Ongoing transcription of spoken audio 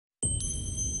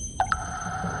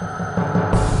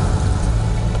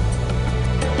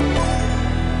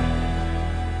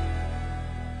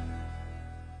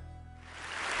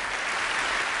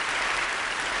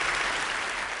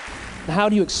how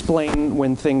do you explain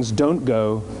when things don't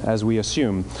go as we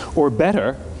assume? Or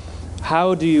better,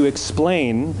 how do you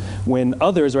explain when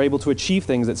others are able to achieve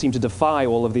things that seem to defy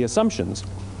all of the assumptions?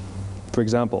 For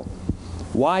example,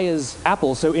 why is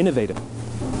Apple so innovative?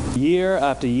 Year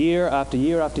after year after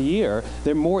year after year,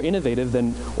 they're more innovative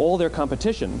than all their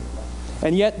competition.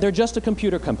 And yet, they're just a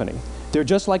computer company. They're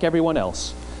just like everyone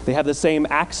else. They have the same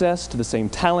access to the same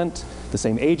talent, the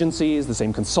same agencies, the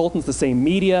same consultants, the same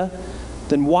media.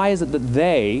 Then why is it that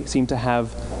they seem to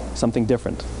have something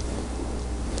different?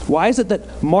 Why is it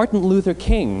that Martin Luther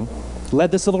King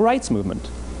led the civil rights movement?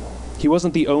 He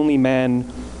wasn't the only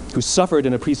man who suffered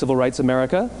in a pre-civil rights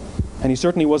America, and he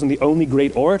certainly wasn't the only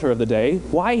great orator of the day.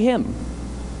 Why him?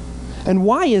 And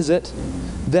why is it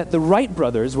that the Wright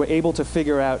brothers were able to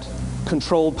figure out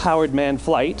controlled powered manned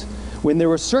flight when there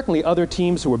were certainly other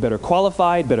teams who were better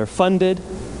qualified, better funded,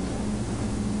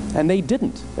 and they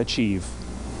didn't achieve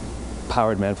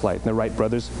powered manned flight, and the Wright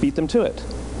brothers beat them to it?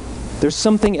 There's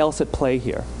something else at play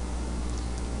here.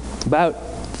 About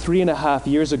 3.5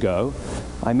 years ago,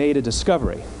 I made a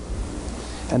discovery,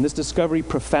 and this discovery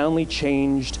profoundly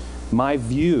changed my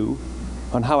view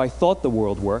on how I thought the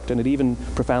world worked, and it even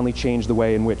profoundly changed the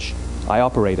way in which I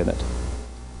operate in it.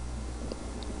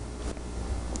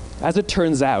 As it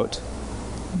turns out,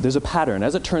 there's a pattern.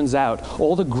 As it turns out,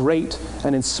 all the great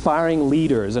and inspiring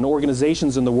leaders and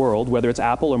organizations in the world, whether it's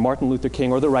Apple or Martin Luther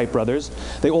King or the Wright brothers,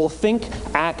 they all think,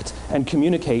 act, and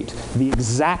communicate the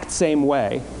exact same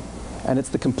way, and it's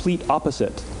the complete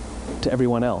opposite to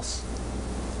everyone else.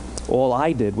 All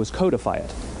I did was codify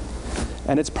it.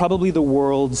 And it's probably the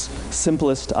world's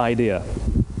simplest idea.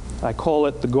 I call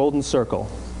it the golden circle.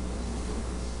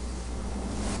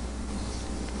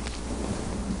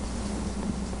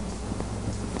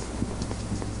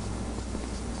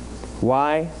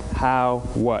 Why, how,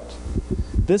 what?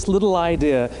 This little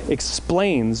idea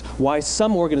explains why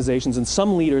some organizations and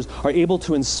some leaders are able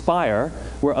to inspire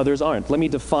where others aren't. Let me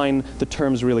define the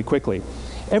terms really quickly.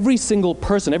 Every single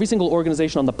person, every single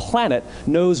organization on the planet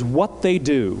knows what they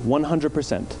do,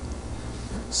 100%.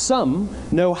 Some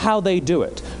know how they do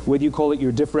it, whether you call it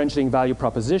your differentiating value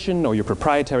proposition or your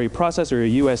proprietary process or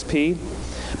your USP.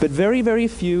 But very, very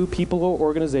few people or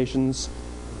organizations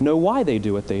know why they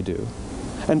do what they do.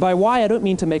 And by why, I don't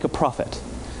mean to make a profit.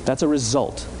 That's a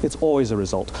result. It's always a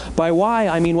result. By why,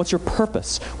 I mean what's your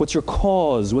purpose? What's your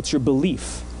cause? What's your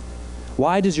belief?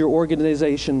 Why does your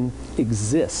organization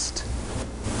exist?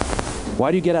 Why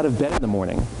do you get out of bed in the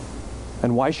morning?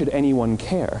 And why should anyone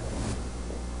care?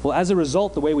 Well, as a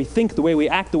result, the way we think, the way we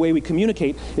act, the way we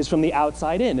communicate is from the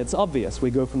outside in. It's obvious.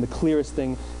 We go from the clearest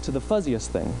thing to the fuzziest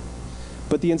thing.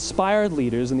 But the inspired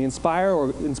leaders and the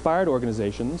inspired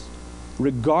organizations,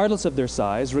 regardless of their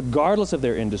size, regardless of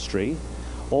their industry,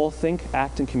 all think,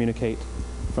 act, and communicate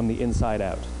from the inside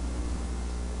out.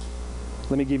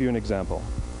 Let me give you an example.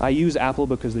 I use Apple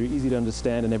because they're easy to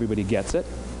understand and everybody gets it.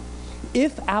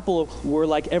 If Apple were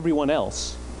like everyone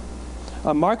else,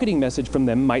 a marketing message from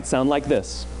them might sound like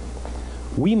this.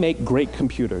 We make great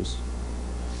computers.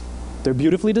 They're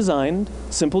beautifully designed,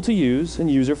 simple to use,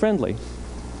 and user-friendly.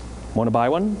 Want to buy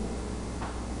one?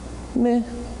 Meh.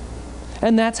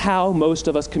 And that's how most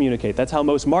of us communicate. That's how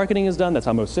most marketing is done, that's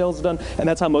how most sales is done, and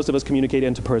that's how most of us communicate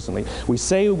interpersonally. We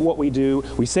say what we do,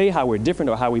 we say how we're different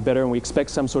or how we're better, and we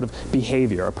expect some sort of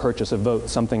behavior, a purchase, a vote,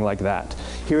 something like that.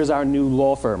 Here's our new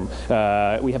law firm.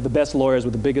 We have the best lawyers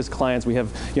with the biggest clients. We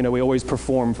have, we always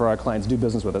perform for our clients, do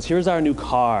business with us. Here's our new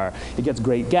car. It gets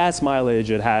great gas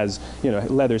mileage. It has,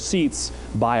 leather seats.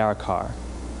 Buy our car.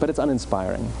 But it's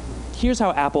uninspiring. Here's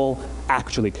how Apple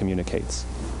actually communicates.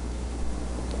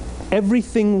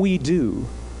 Everything we do,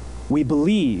 we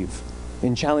believe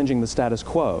in challenging the status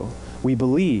quo. We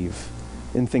believe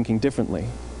in thinking differently.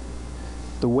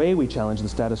 The way we challenge the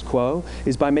status quo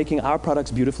is by making our products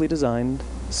beautifully designed,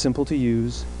 simple to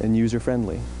use, and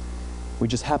user-friendly. We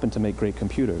just happen to make great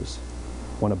computers.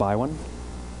 Want to buy one?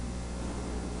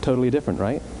 Totally different,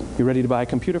 right? You're ready to buy a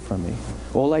computer from me.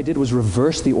 All I did was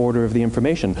reverse the order of the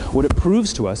information. What it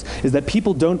proves to us is that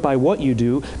people don't buy what you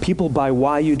do, people buy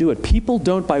why you do it. People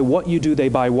don't buy what you do, they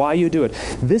buy why you do it.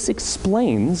 This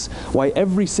explains why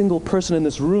every single person in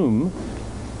this room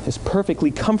is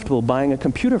perfectly comfortable buying a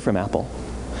computer from Apple.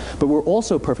 But we're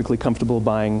also perfectly comfortable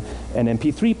buying an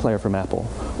MP3 player from Apple,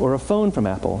 or a phone from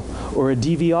Apple, or a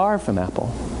DVR from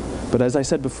Apple. But as I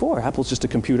said before, Apple's just a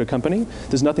computer company.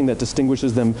 There's nothing that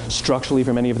distinguishes them structurally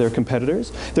from any of their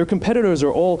competitors. Their competitors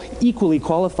are all equally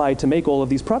qualified to make all of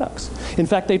these products. In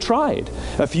fact, they tried.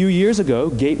 A few years ago,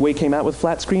 Gateway came out with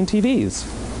flat-screen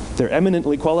TVs. They're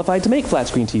eminently qualified to make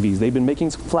flat-screen TVs. They've been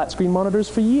making flat-screen monitors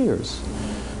for years.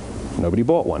 Nobody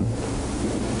bought one.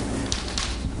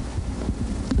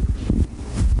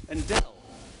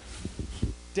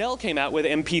 Dell came out with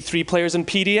MP3 players and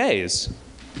PDAs.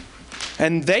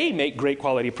 And they make great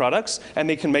quality products, and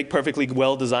they can make perfectly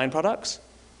well-designed products,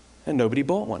 and nobody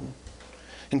bought one.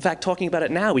 In fact, talking about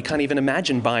it now, we can't even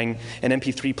imagine buying an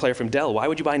MP3 player from Dell. Why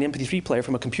would you buy an MP3 player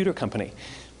from a computer company?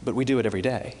 But we do it every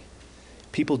day.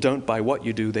 People don't buy what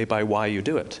you do, they buy why you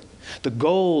do it. The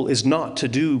goal is not to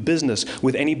do business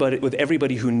with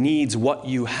everybody who needs what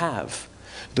you have.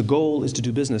 The goal is to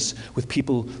do business with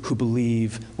people who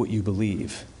believe what you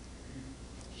believe.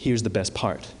 Here's the best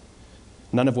part.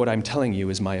 None of what I'm telling you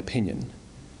is my opinion.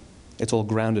 It's all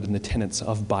grounded in the tenets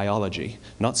of biology,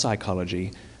 not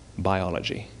psychology,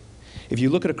 biology. If you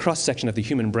look at a cross-section of the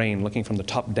human brain, looking from the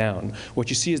top down, what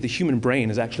you see is the human brain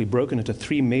is actually broken into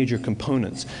 3 major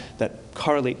components that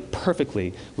correlate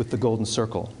perfectly with the golden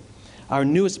circle. Our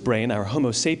newest brain, our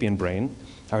Homo sapien brain,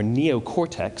 our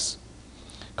neocortex,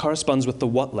 corresponds with the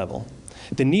what level.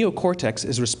 The neocortex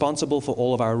is responsible for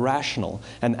all of our rational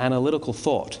and analytical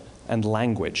thought and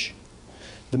language.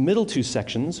 The middle 2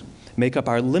 sections make up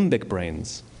our limbic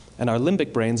brains, and our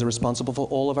limbic brains are responsible for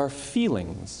all of our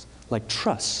feelings, like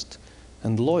trust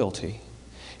and loyalty.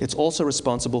 It's also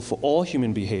responsible for all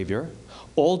human behavior,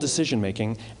 all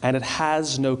decision-making, and it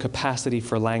has no capacity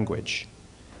for language.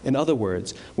 In other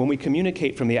words, when we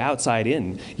communicate from the outside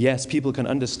in, yes, people can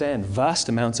understand vast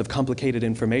amounts of complicated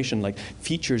information like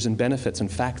features and benefits and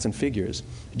facts and figures.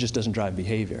 It just doesn't drive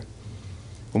behavior.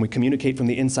 When we communicate from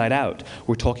the inside out,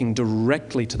 we're talking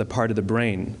directly to the part of the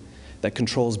brain that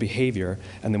controls behavior,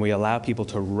 and then we allow people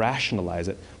to rationalize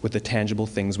it with the tangible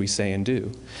things we say and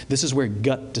do. This is where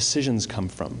gut decisions come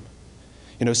from.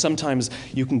 You know, sometimes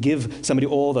you can give somebody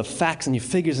all the facts and your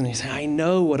figures, and they say, I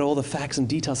know what all the facts and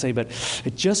details say, but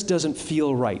it just doesn't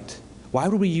feel right. Why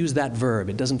would we use that verb?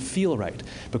 It doesn't feel right.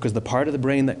 Because the part of the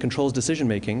brain that controls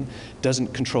decision-making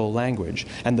doesn't control language.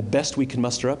 And the best we can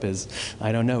muster up is,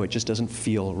 I don't know, it just doesn't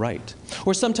feel right.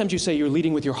 Or sometimes you say you're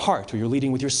leading with your heart or you're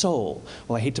leading with your soul.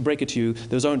 Well, I hate to break it to you,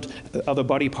 those aren't other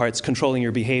body parts controlling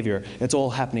your behavior. It's all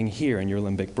happening here in your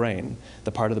limbic brain,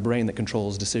 the part of the brain that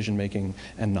controls decision-making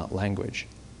and not language.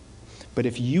 But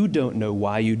if you don't know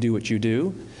why you do what you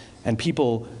do, and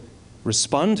people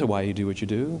respond to why you do what you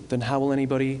do, then how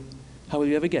will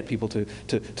you ever get people to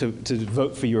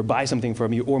vote for you or buy something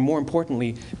from you, or more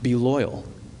importantly, be loyal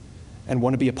and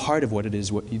want to be a part of what it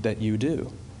is that you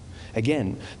do?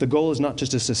 Again, the goal is not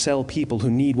just to sell people who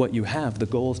need what you have. The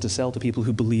goal is to sell to people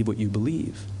who believe what you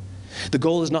believe. The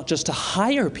goal is not just to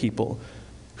hire people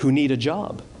who need a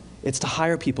job. It's to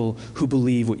hire people who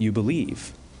believe what you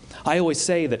believe. I always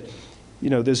say that, you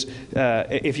know, there's,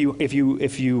 if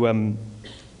you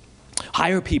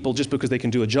hire people just because they can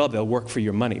do a job, they'll work for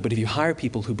your money. But if you hire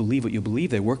people who believe what you believe,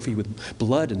 they work for you with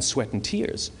blood and sweat and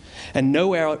tears. And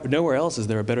nowhere else is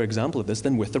there a better example of this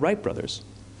than with the Wright brothers.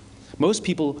 Most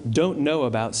people don't know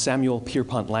about Samuel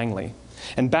Pierpont Langley.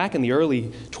 And back in the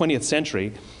early 20th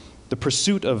century, the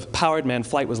pursuit of powered man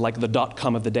flight was like the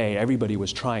dot-com of the day. Everybody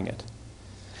was trying it.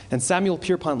 And Samuel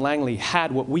Pierpont Langley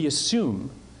had what we assume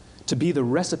to be the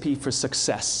recipe for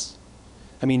success.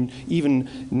 I mean,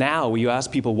 even now, you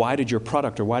ask people, why did your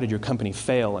product or why did your company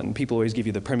fail? And people always give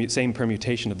you the same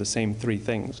permutation of the same 3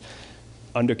 things.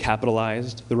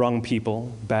 Undercapitalized, the wrong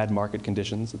people, bad market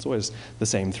conditions. It's always the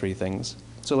same 3 things.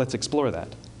 So let's explore that.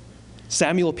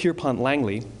 Samuel Pierpont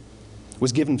Langley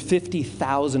was given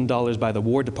 $50,000 by the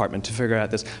War Department to figure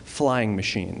out this flying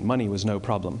machine. Money was no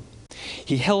problem.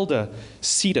 He held a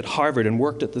seat at Harvard and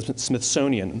worked at the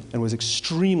Smithsonian and was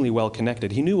extremely well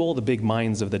connected. He knew all the big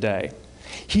minds of the day.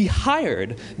 He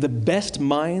hired the best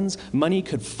minds money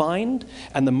could find,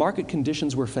 and the market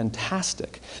conditions were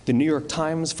fantastic. The New York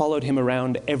Times followed him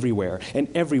around everywhere, and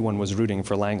everyone was rooting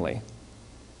for Langley.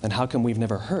 And how come we've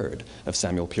never heard of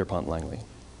Samuel Pierpont Langley?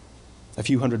 A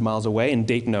few hundred miles away in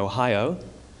Dayton, Ohio,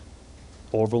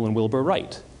 Orville and Wilbur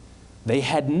Wright. They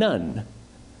had none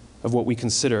of what we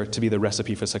consider to be the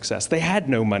recipe for success. They had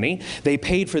no money. They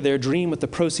paid for their dream with the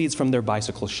proceeds from their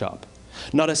bicycle shop.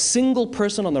 Not a single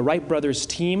person on the Wright brothers'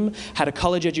 team had a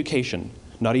college education,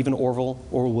 not even Orville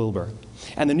or Wilbur.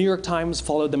 And the New York Times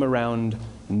followed them around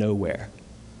nowhere.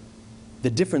 The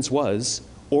difference was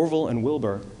Orville and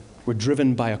Wilbur were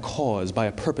driven by a cause, by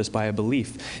a purpose, by a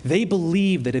belief. They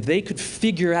believed that if they could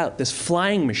figure out this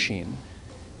flying machine,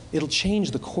 it'll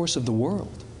change the course of the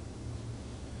world.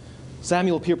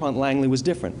 Samuel Pierpont Langley was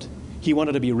different. He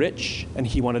wanted to be rich, and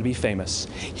he wanted to be famous.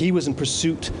 He was in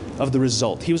pursuit of the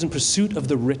result. He was in pursuit of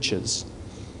the riches.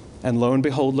 And lo and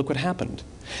behold, look what happened.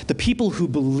 The people who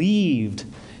believed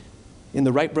in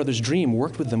the Wright brothers' dream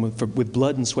worked with them with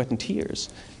blood and sweat and tears.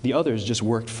 The others just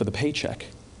worked for the paycheck.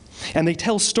 And they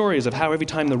tell stories of how every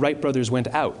time the Wright brothers went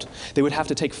out, they would have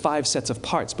to take 5 sets of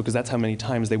parts because that's how many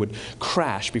times they would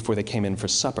crash before they came in for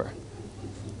supper.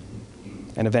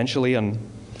 And eventually, on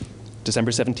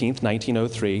December 17th,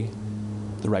 1903,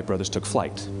 the Wright brothers took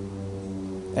flight.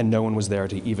 And no one was there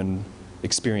to even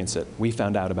experience it. We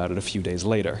found out about it a few days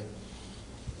later.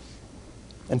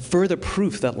 And further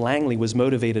proof that Langley was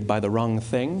motivated by the wrong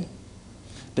thing,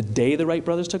 the day the Wright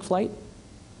brothers took flight,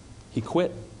 he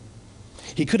quit.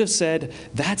 He could have said,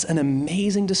 "That's an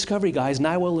amazing discovery, guys.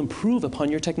 Now we'll improve upon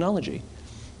your technology."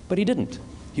 But he didn't.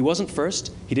 He wasn't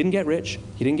first. He didn't get rich.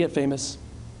 He didn't get famous.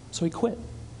 So he quit.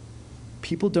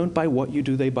 People don't buy what you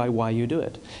do, they buy why you do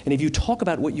it. And if you talk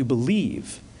about what you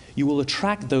believe, you will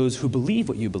attract those who believe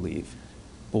what you believe.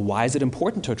 Well, why is it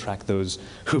important to attract those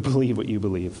who believe what you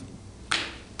believe?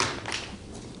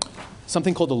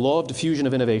 Something called the law of diffusion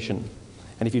of innovation.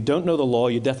 And if you don't know the law,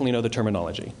 you definitely know the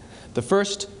terminology. The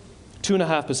first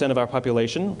 2.5% of our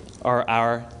population are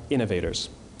our innovators.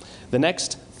 The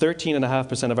next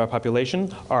 13.5% of our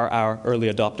population are our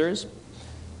early adopters.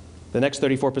 The next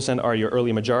 34% are your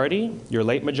early majority, your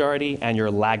late majority, and your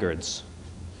laggards.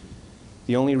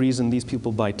 The only reason these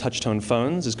people buy touch-tone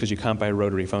phones is because you can't buy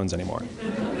rotary phones anymore.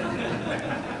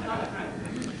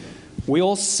 We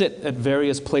all sit at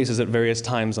various places at various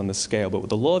times on the scale, but what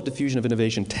the law of diffusion of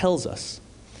innovation tells us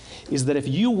is that if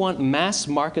you want mass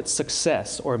market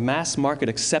success or mass market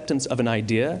acceptance of an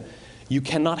idea, you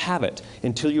cannot have it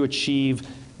until you achieve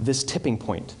this tipping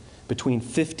point between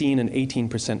 15 and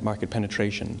 18% market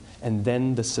penetration, and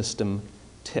then the system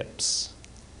tips.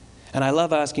 And I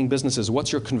love asking businesses,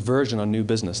 what's your conversion on new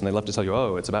business? And they love to tell you,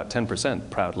 oh, it's about 10%,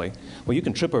 proudly. Well, you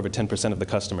can trip over 10% of the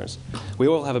customers. We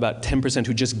all have about 10%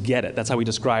 who just get it. That's how we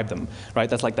describe them, right?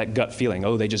 That's like that gut feeling,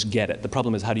 oh, they just get it. The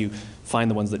problem is, how do you find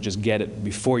the ones that just get it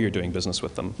before you're doing business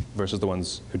with them versus the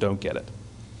ones who don't get it?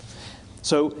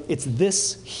 So it's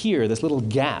this here, this little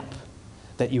gap,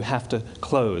 that you have to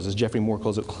close, as Geoffrey Moore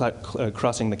calls it,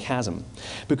 crossing the chasm.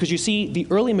 Because you see, the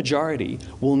early majority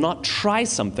will not try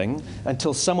something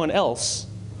until someone else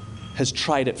has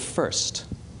tried it first.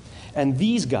 And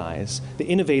these guys, the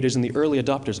innovators and the early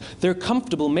adopters, they're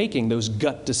comfortable making those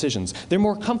gut decisions. They're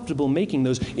more comfortable making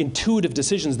those intuitive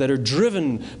decisions that are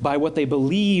driven by what they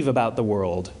believe about the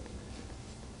world,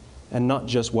 and not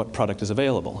just what product is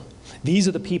available. These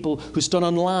are the people who stood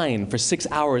online for 6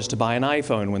 hours to buy an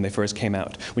iPhone when they first came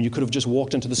out, when you could have just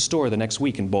walked into the store the next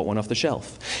week and bought one off the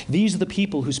shelf. These are the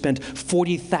people who spent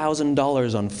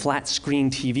 $40,000 on flat-screen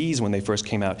TVs when they first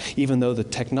came out, even though the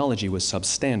technology was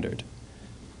substandard.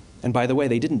 And by the way,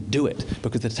 they didn't do it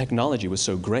because the technology was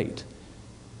so great.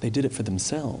 They did it for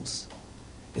themselves.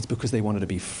 It's because they wanted to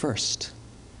be first.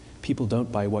 People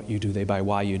don't buy what you do, they buy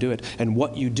why you do it. And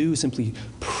what you do simply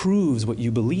proves what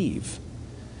you believe.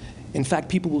 In fact,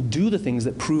 people will do the things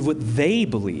that prove what they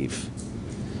believe.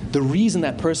 The reason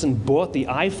that person bought the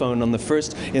iPhone in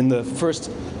the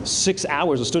first 6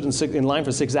 hours, or stood in line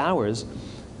for 6 hours,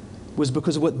 was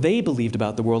because of what they believed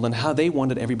about the world and how they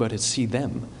wanted everybody to see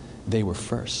them. They were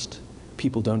first.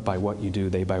 People don't buy what you do,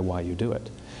 they buy why you do it.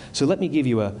 So let me give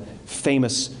you a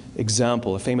famous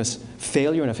example, a famous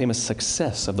failure and a famous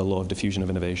success of the law of diffusion of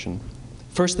innovation.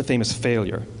 First, the famous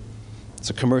failure. It's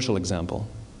a commercial example.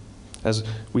 As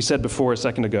we said before a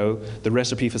second ago, the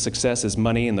recipe for success is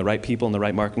money and the right people and the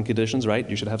right marketing conditions, right?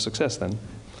 You should have success then.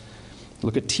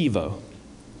 Look at TiVo.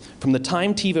 From the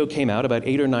time TiVo came out about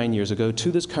 8 or 9 years ago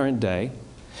to this current day,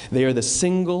 they are the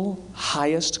single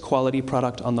highest quality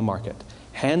product on the market.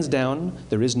 Hands down,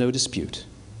 there is no dispute.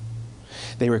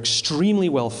 They were extremely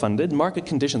well funded. Market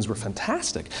conditions were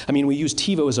fantastic. I mean, we use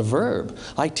TiVo as a verb.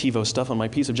 I TiVo stuff on my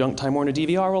piece of junk Time Warner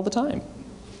DVR all the time.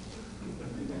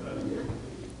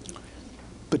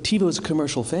 But TiVo is a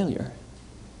commercial failure.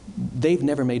 They've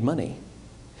never made money.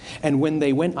 And when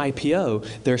they went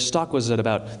IPO, their stock was at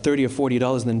about $30 or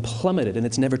 $40 and then plummeted, and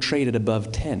it's never traded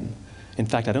above 10. In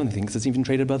fact, I don't think it's even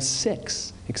traded above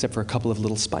 6, except for a couple of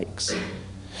little spikes.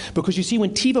 Because you see,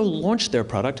 when TiVo launched their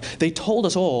product, they told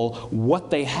us all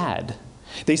what they had.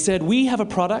 They said, we have a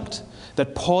product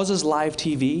that pauses live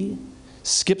TV,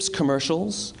 skips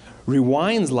commercials,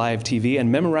 rewinds live TV,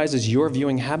 and memorizes your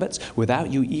viewing habits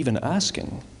without you even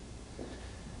asking.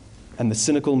 And the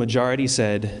cynical majority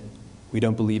said, we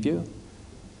don't believe you,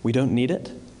 we don't need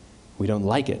it, we don't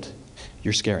like it,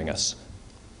 you're scaring us.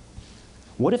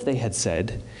 What if they had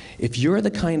said, if you're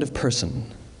the kind of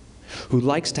person who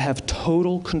likes to have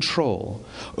total control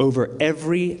over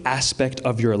every aspect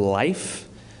of your life,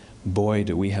 boy,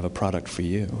 do we have a product for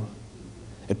you.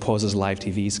 It pauses live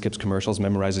TV, skips commercials,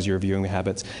 memorizes your viewing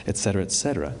habits, etc.,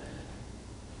 etc.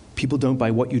 People don't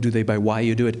buy what you do, they buy why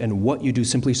you do it, and what you do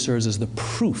simply serves as the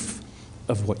proof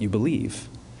of what you believe.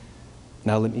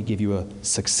 Now let me give you a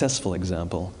successful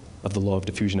example of the law of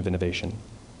diffusion of innovation.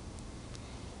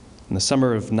 In the summer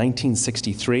of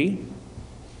 1963,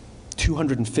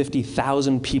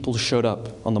 250,000 people showed up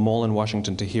on the Mall in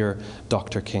Washington to hear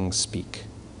Dr. King speak.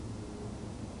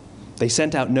 They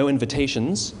sent out no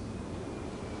invitations,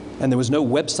 and there was no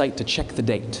website to check the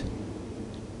date.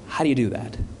 How do you do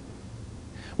that?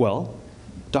 Well,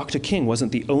 Dr. King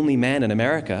wasn't the only man in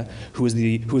America who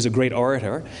was a great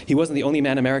orator. He wasn't the only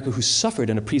man in America who suffered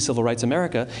in a pre-civil rights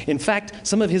America. In fact,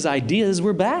 some of his ideas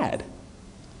were bad.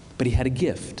 But he had a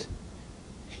gift.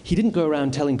 He didn't go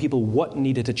around telling people what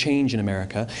needed to change in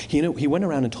America. He went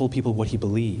around and told people what he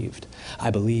believed. I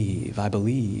believe, I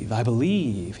believe, I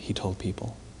believe, he told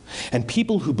people. And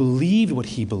people who believed what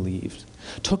he believed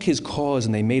took his cause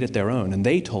and they made it their own, and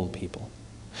they told people.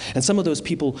 And some of those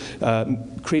people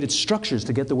created structures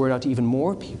to get the word out to even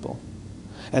more people.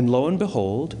 And lo and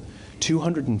behold,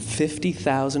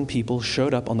 250,000 people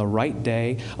showed up on the right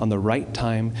day, on the right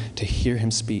time to hear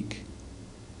him speak.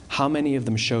 How many of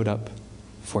them showed up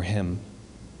for him?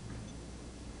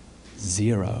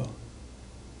 0.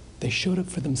 They showed up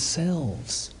for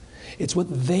themselves. It's what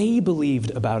they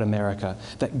believed about America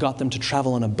that got them to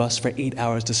travel on a bus for 8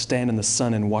 hours to stand in the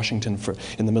sun in Washington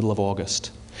in the middle of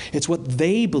August. It's what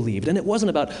they believed, and it wasn't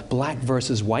about black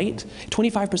versus white.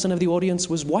 25% of the audience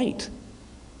was white.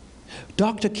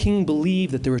 Dr. King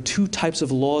believed that there are 2 types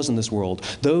of laws in this world,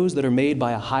 those that are made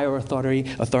by a higher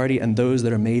authority and those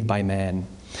that are made by man.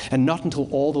 And not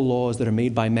until all the laws that are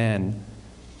made by man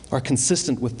are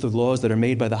consistent with the laws that are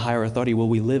made by the higher authority will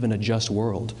we live in a just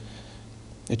world.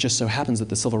 It just so happens that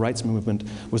the civil rights movement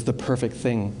was the perfect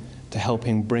thing to help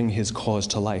him bring his cause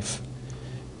to life.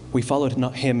 We followed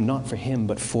him not for him,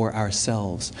 but for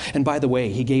ourselves. And by the way,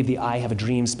 he gave the I have a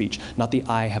dream speech, not the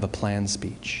I have a plan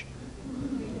speech.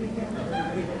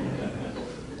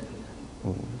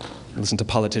 Listen to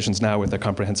politicians now with their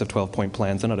comprehensive 12-point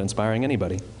plans. They're not inspiring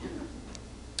anybody.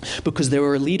 Because there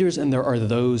are leaders and there are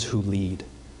those who lead.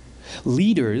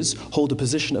 Leaders hold a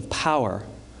position of power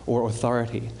or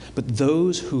authority, but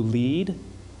those who lead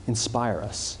inspire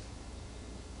us.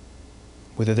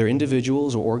 Whether they're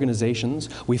individuals or organizations,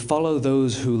 we follow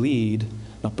those who lead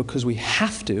not because we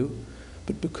have to,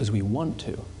 but because we want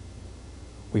to.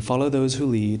 We follow those who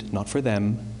lead not for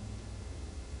them,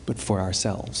 but for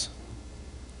ourselves.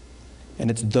 And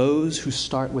it's those who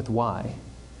start with why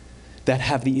that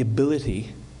have the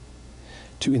ability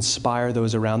to inspire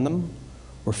those around them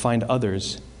or find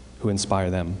others who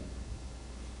inspire them.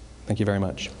 Thank you very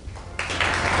much.